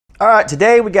All right,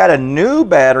 today we got a new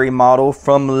battery model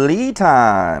from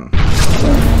LiTime.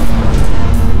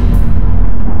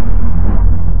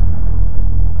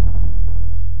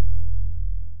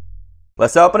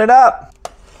 Let's open it up.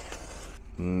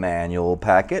 Manual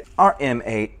packet, our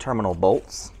M8 terminal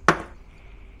bolts.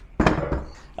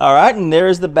 All right, and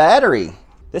there's the battery.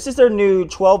 This is their new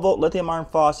 12-volt lithium iron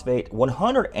phosphate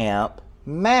 100 amp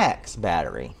MAX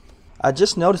battery. I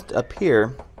just noticed up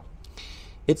here,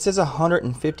 it says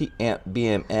 150 amp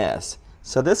BMS.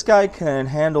 So this guy can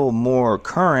handle more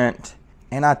current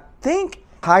and I think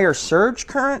higher surge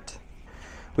current.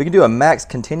 We can do a max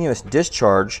continuous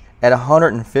discharge at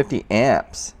 150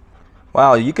 amps.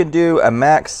 Wow, you can do a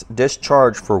max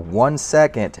discharge for 1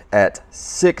 second at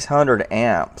 600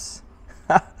 amps.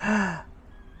 I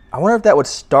wonder if that would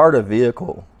start a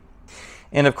vehicle.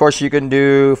 And of course you can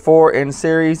do 4 in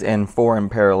series and 4 in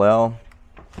parallel.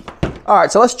 All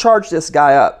right, so let's charge this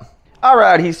guy up. All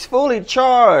right, he's fully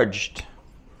charged.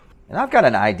 And I've got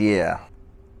an idea.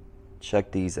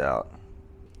 Check these out.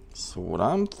 So what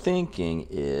I'm thinking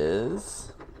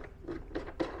is,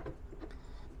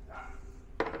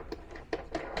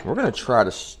 we're gonna try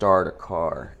to start a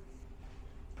car.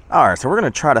 All right, so we're gonna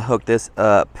try to hook this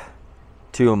up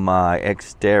to my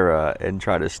Xterra and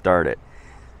try to start it.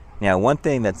 Now, one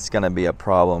thing that's gonna be a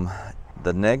problem,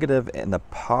 the negative and the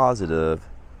positive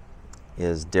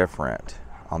is different.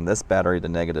 On this battery, the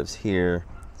negative's here,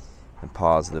 the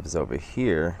positive's over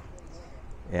here.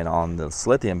 And on this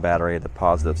lithium battery, the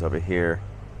positive's over here,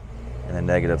 and the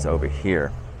negative's over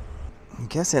here. I'm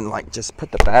guessing like just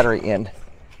put the battery in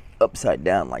upside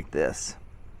down like this,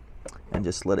 and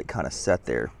just let it kind of set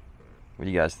there. What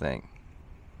do you guys think?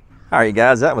 All right,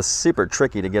 guys, that was super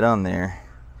tricky to get on there,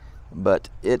 but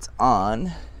it's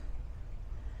on.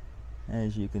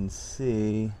 As you can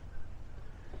see,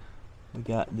 we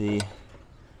got the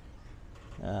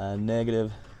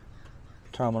negative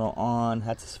terminal on.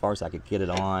 That's as far as I could get it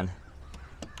on.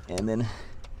 And then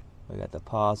we got the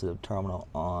positive terminal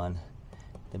on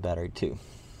the battery too.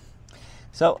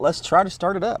 So let's try to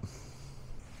start it up.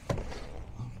 All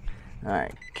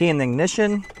right, key in the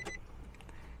ignition.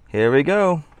 Here we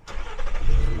go.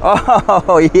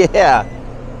 Oh yeah.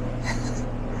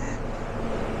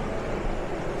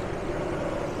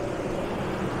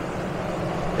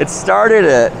 It started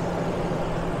it.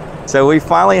 So we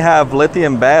finally have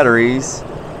lithium batteries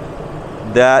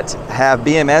that have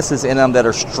BMSs in them that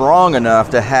are strong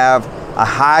enough to have a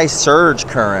high surge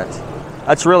current.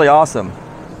 That's really awesome.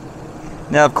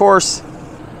 Now, of course,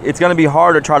 it's going to be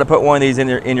hard to try to put one of these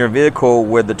in your vehicle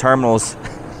with the terminals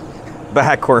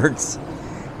backwards.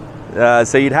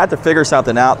 So you'd have to figure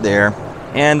something out there.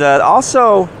 And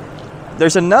also,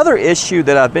 there's another issue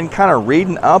that I've been kind of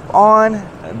reading up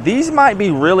on. These might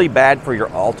be really bad for your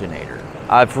alternator.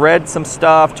 I've read some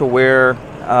stuff to where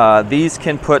these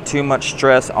can put too much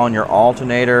stress on your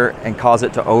alternator and cause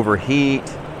it to overheat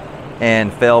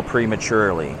and fail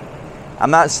prematurely.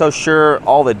 I'm not so sure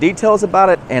all the details about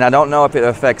it, and I don't know if it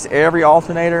affects every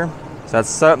alternator. So that's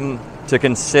something to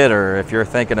consider if you're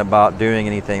thinking about doing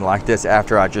anything like this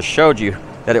after I just showed you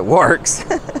that it works.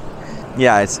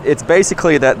 Yeah, it's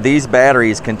basically that these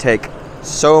batteries can take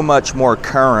so much more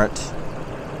current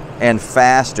and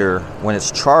faster when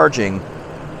it's charging.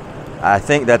 I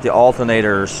think that the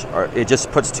alternators, it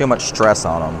just puts too much stress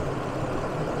on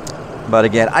them. But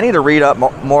again, I need to read up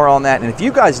more on that. And if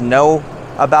you guys know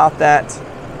about that,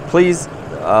 please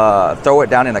throw it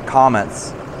down in the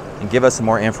comments and give us some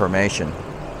more information.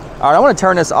 All right, I want to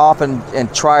turn this off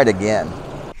and try it again.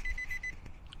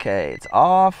 Okay, it's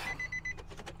off.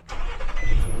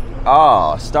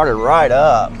 Oh, started right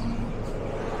up.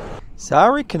 So I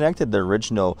reconnected the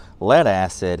original lead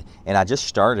acid and I just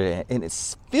started it, and it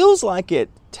feels like it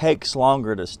takes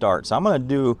longer to start. So I'm going to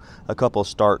do a couple of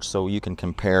starts so you can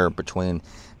compare between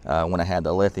when I had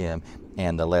the lithium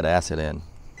and the lead acid in.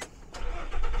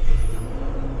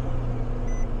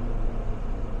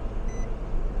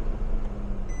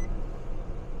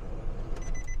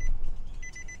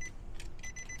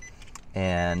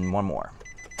 And one more.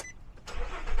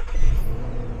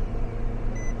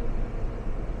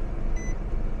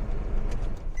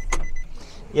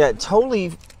 Yeah, it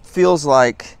totally feels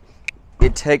like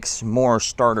it takes more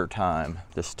starter time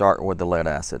to start with the lead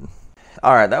acid.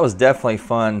 All right, that was definitely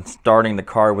fun starting the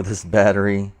car with this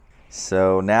battery.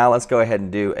 So now let's go ahead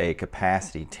and do a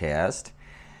capacity test.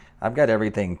 I've got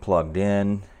everything plugged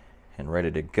in and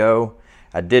ready to go.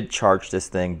 I did charge this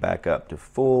thing back up to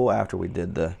full after we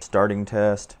did the starting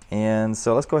test. And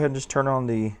so let's go ahead and just turn on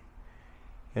the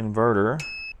inverter.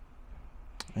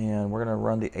 And we're gonna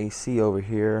run the AC over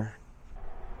here.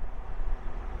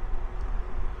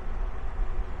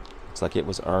 looks like it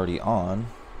was already on.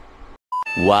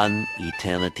 One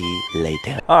eternity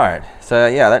later. All right, so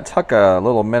yeah, that took a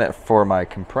little minute for my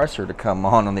compressor to come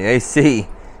on the AC,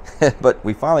 but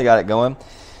we finally got it going.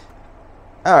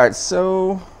 All right,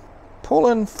 so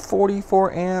pulling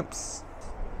 44 amps.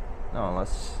 No,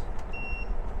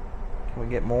 can we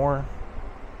get more?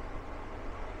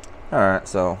 All right,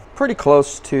 so pretty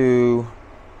close to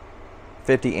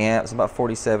 50 amps, about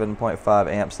 47.5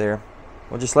 amps there.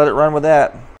 We'll just let it run with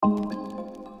that.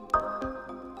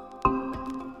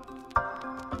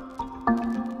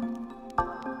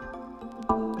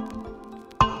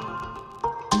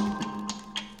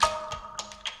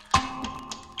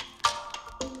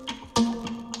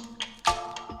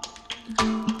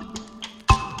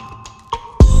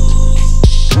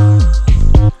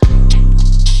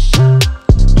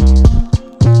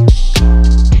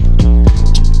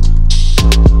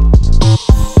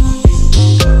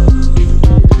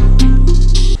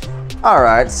 All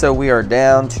right, so we are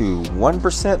down to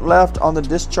 1% left on the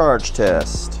discharge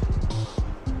test.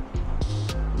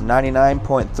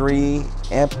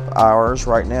 99.3 amp hours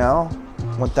right now,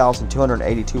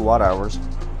 1,282 watt hours.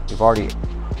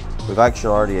 We've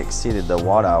actually already exceeded the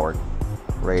watt hour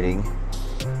rating.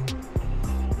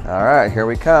 All right, here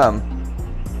we come.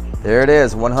 There it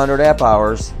is, 100 amp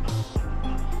hours.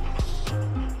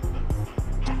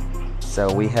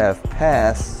 So we have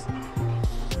passed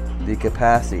the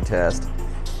capacity test,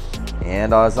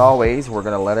 and as always, we're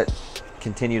going to let it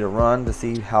continue to run to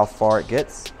see how far it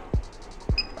gets.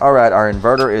 All right, our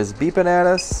inverter is beeping at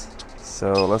us,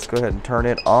 so let's go ahead and turn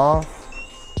it off.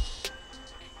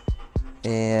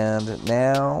 And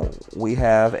now we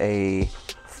have a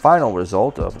final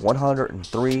result of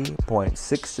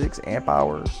 103.66 amp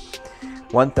hours,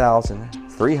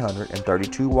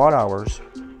 1,332 watt hours.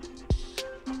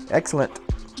 Excellent.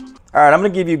 All right, I'm gonna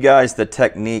give you guys the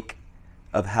technique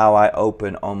of how I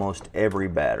open almost every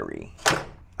battery.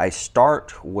 I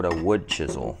start with a wood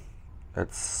chisel.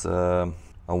 That's a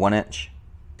 1-inch.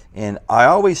 And I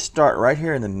always start right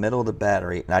here in the middle of the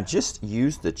battery, and I just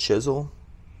use the chisel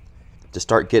to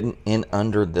start getting in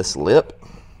under this lip,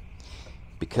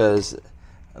 because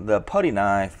the putty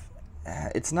knife,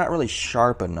 it's not really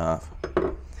sharp enough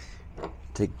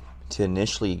to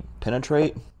initially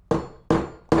penetrate.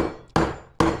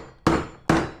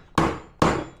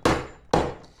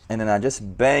 And then I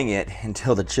just bang it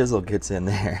until the chisel gets in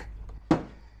there.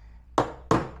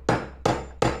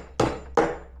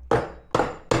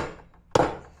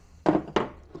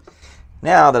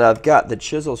 Now that I've got the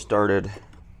chisel started,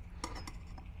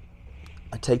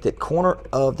 I take the corner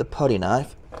of the putty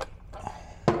knife,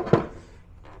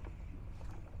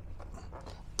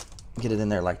 get it in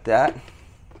there like that,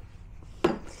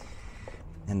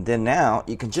 and then now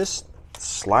you can just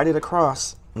slide it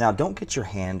across. Now don't get your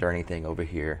hand or anything over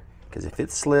here, because if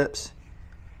it slips,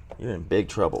 you're in big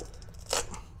trouble.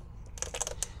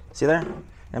 See there?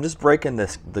 I'm just breaking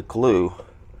the glue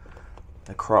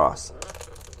across.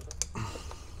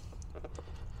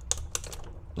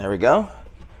 There we go.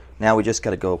 Now we just got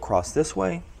to go across this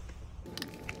way.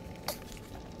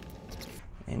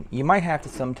 And you might have to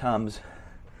sometimes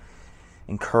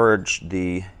encourage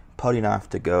the putty knife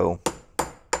to go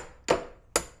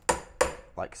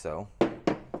like so.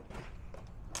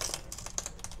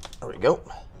 There we go.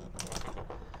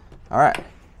 All right.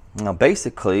 Now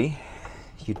basically,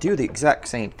 you do the exact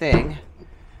same thing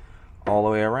all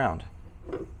the way around.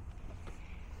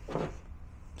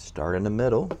 Start in the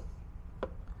middle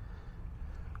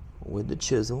with the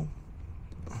chisel.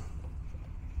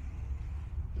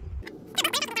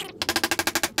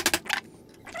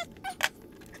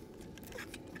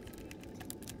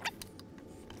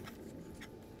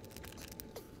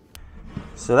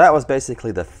 So that was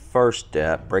basically the first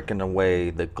step, breaking away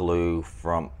the glue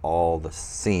from all the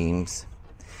seams.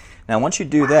 Now once you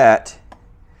do that,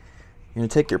 you're going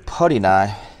to take your putty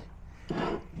knife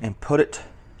and put it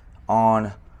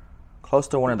on close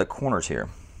to one of the corners here.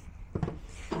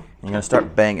 You're going to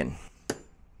start banging.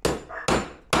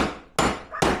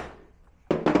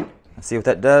 See what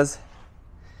that does?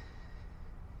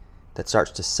 That starts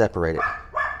to separate it.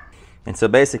 And so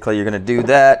basically you're going to do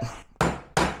that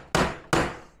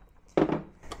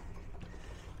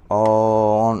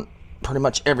on pretty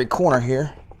much every corner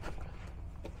here.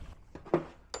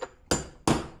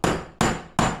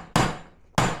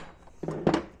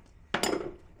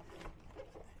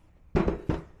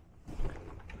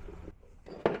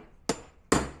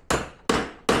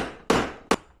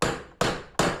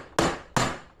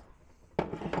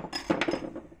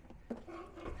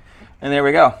 And there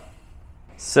we go.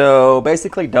 So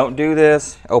basically don't do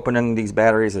this. Opening these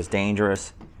batteries is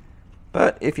dangerous.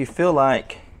 But if you feel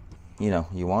like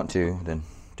you want to, then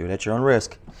do it at your own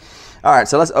risk. All right,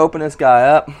 so let's open this guy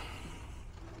up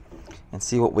and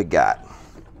see what we got.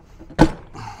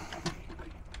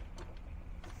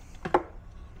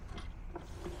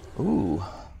 Ooh,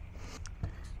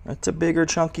 that's a bigger,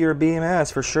 chunkier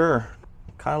BMS for sure.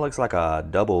 Kind of looks like a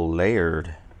double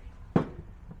layered.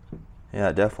 Yeah,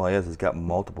 it definitely is. It's got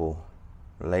multiple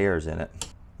layers in it.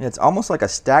 Yeah, it's almost like a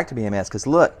stacked BMS, because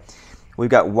look, we've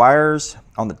got wires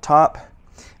on the top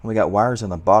and we got wires on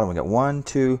the bottom. We got 1,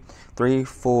 2, 3,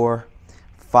 4,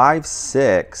 5,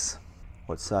 6.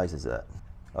 What size is that?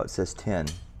 Oh, it says 10.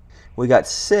 We got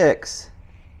 6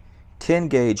 10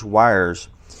 gauge wires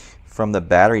from the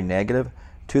battery negative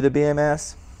to the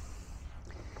BMS.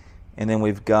 And then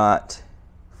we've got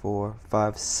 4,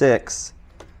 5, 6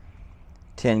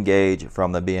 10 gauge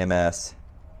from the BMS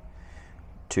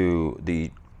to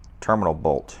the terminal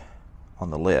bolt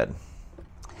on the lid.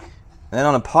 And then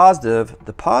on the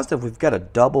positive we've got a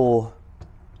double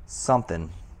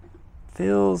something.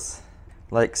 Feels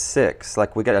like 6,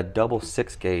 like we got a double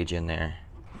 6 gauge in there.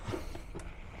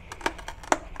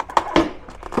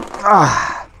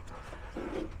 Ah.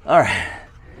 All right.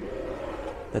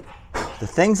 The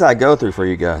things I go through for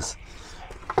you guys.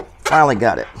 Finally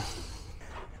got it.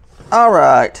 All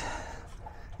right.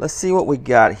 Let's see what we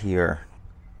got here.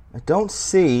 I don't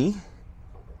see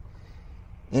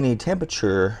any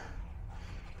temperature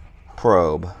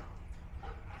probe.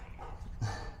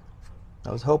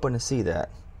 I was hoping to see that.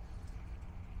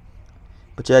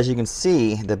 But as you can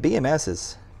see, the BMS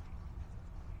is,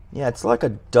 yeah, it's like a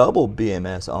double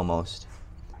BMS almost.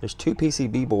 There's 2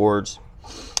 PCB boards.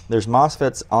 There's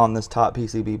MOSFETs on this top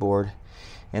PCB board,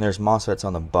 and there's MOSFETs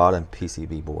on the bottom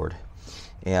PCB board.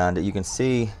 And you can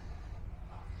see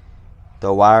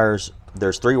the wires.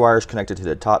 There's 3 wires connected to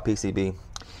the top PCB.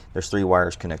 There's 3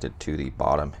 wires connected to the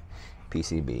bottom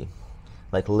PCB.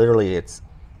 Like literally, it's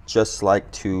just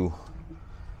like two.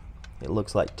 It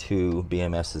looks like 2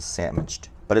 BMSs sandwiched,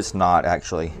 but it's not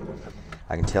actually.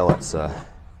 I can tell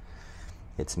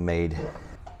it's made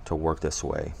to work this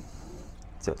way,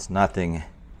 so it's nothing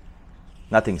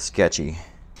sketchy.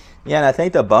 Yeah, and I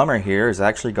think the bummer here is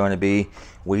actually going to be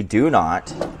we do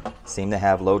not seem to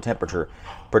have low temperature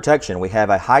protection. We have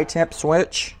a high temp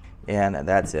switch, and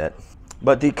that's it.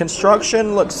 But the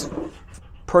construction looks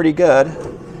pretty good.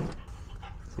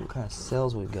 Let's see what kind of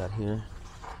cells we've got here.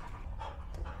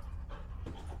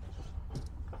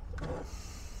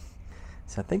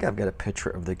 So I think I've got a picture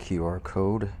of the QR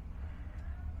code.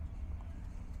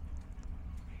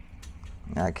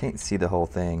 Now, I can't see the whole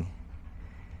thing.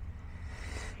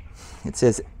 It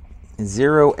says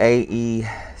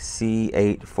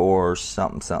 0AEC84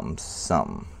 something something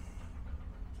something.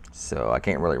 So I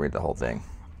can't really read the whole thing.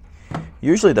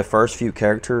 Usually the first few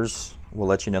characters will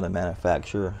let you know the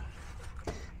manufacturer.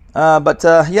 Yeah,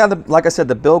 like I said,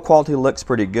 the build quality looks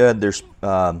pretty good. There's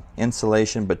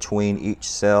insulation between each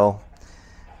cell.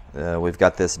 We've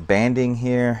got this banding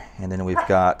here, and then we've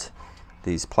got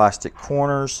these plastic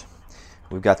corners.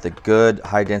 We've got the good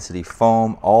high density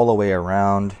foam all the way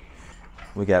around.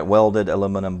 We got welded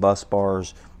aluminum bus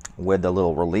bars with the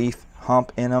little relief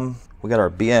hump in them. We got our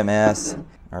BMS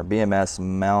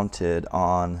mounted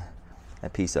on a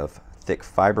piece of thick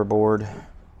fiberboard.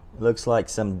 Looks like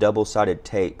some double-sided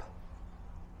tape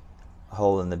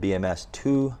holding the BMS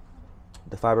to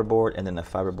the fiberboard, and then the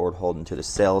fiberboard holding to the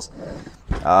cells.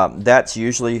 That's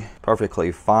usually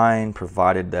perfectly fine,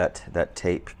 provided that that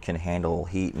tape can handle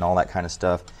heat and all that kind of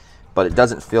stuff. But it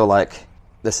doesn't feel like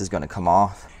this is going to come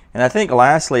off. And I think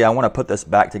lastly, I want to put this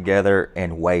back together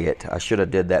and weigh it. I should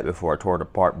have did that before I tore it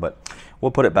apart, but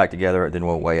we'll put it back together, then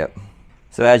we'll weigh it.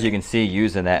 So as you can see,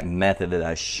 using that method that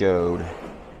I showed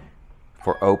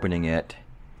for opening it,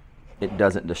 it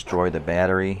doesn't destroy the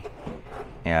battery,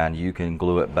 and you can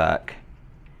glue it back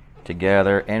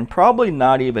together and probably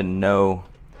not even know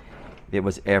it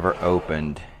was ever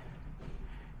opened.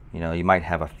 You know, you might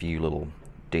have a few little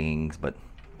dings, but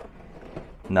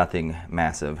nothing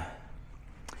massive.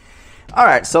 All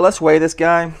right, so let's weigh this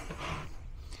guy,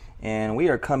 and we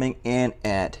are coming in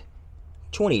at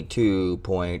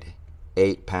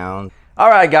 22.8 pounds. All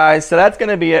right, guys, so that's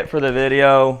gonna be it for the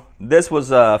video. This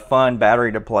was a fun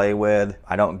battery to play with.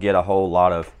 I don't get a whole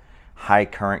lot of high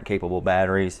current capable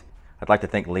batteries. I'd like to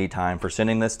thank LiTime for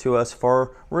sending this to us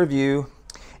for review,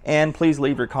 and please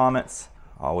leave your comments.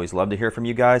 Always love to hear from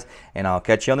you guys, and I'll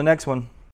catch you on the next one.